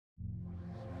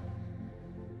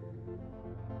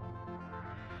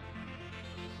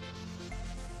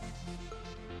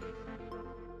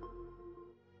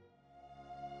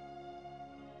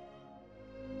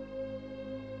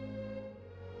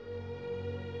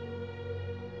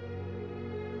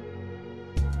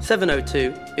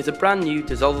S02 is a brand new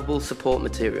dissolvable support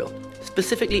material,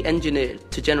 specifically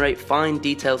engineered to generate fine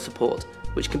detail support,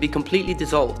 which can be completely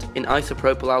dissolved in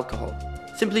isopropyl alcohol.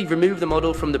 Simply remove the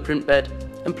model from the print bed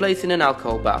and place in an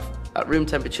alcohol bath at room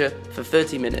temperature for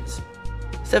 30 minutes.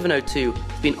 S02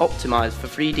 has been optimized for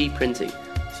 3D printing,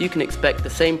 so you can expect the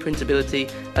same printability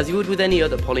as you would with any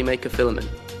other Polymaker filament.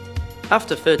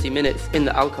 After 30 minutes in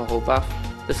the alcohol bath,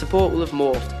 the support will have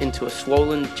morphed into a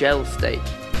swollen gel state.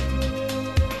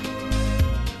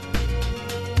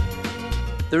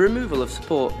 The removal of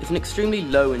support is an extremely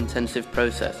low-intensive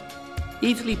process.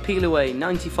 Easily peel away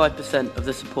 95% of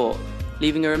the support,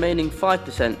 leaving a remaining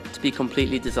 5% to be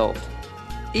completely dissolved.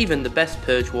 Even the best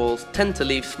purge walls tend to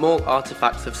leave small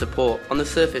artifacts of support on the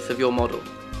surface of your model.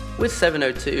 With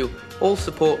S02, all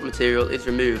support material is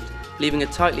removed, leaving a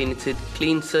tightly knitted,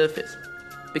 clean surface.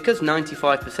 Because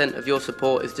 95% of your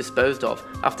support is disposed of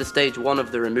after stage 1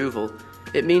 of the removal,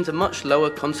 it means a much lower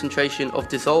concentration of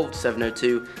dissolved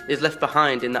S02 is left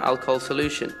behind in the alcohol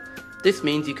solution. This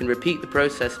means you can repeat the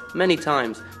process many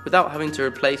times without having to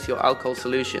replace your alcohol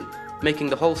solution, making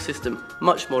the whole system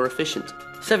much more efficient.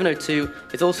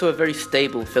 S02 is also a very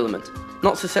stable filament,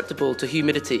 not susceptible to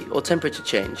humidity or temperature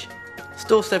change.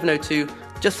 Store S02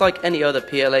 just like any other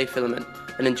PLA filament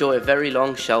and enjoy a very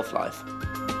long shelf life.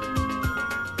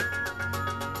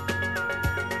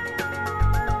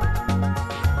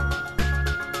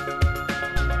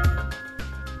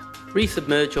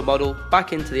 Resubmerge your model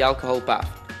back into the alcohol bath.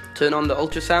 Turn on the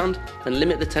ultrasound and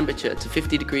limit the temperature to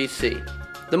 50 degrees C.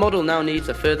 The model now needs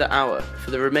a further hour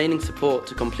for the remaining support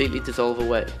to completely dissolve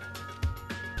away.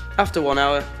 After 1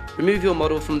 hour, remove your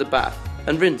model from the bath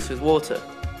and rinse with water.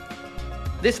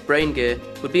 This brain gear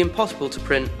would be impossible to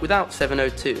print without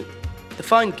S02. The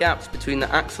fine gaps between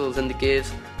the axles and the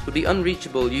gears would be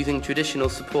unreachable using traditional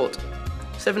support.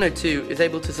 S02 is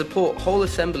able to support whole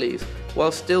assemblies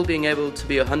while still being able to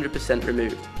be 100%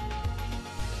 removed.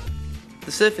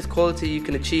 The surface quality you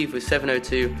can achieve with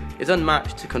S02 is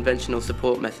unmatched to conventional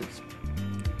support methods.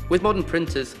 With modern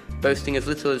printers boasting as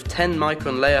little as 10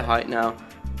 micron layer height now,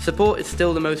 support is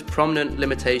still the most prominent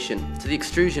limitation to the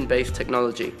extrusion-based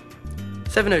technology.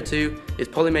 S02 is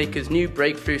Polymaker's new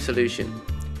breakthrough solution,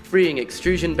 freeing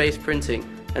extrusion-based printing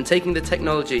and taking the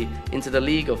technology into the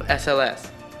league of SLS.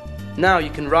 Now you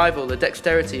can rival the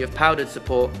dexterity of powdered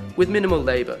support with minimal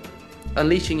labour,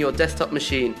 unleashing your desktop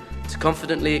machine to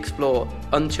confidently explore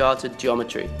uncharted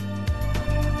geometry.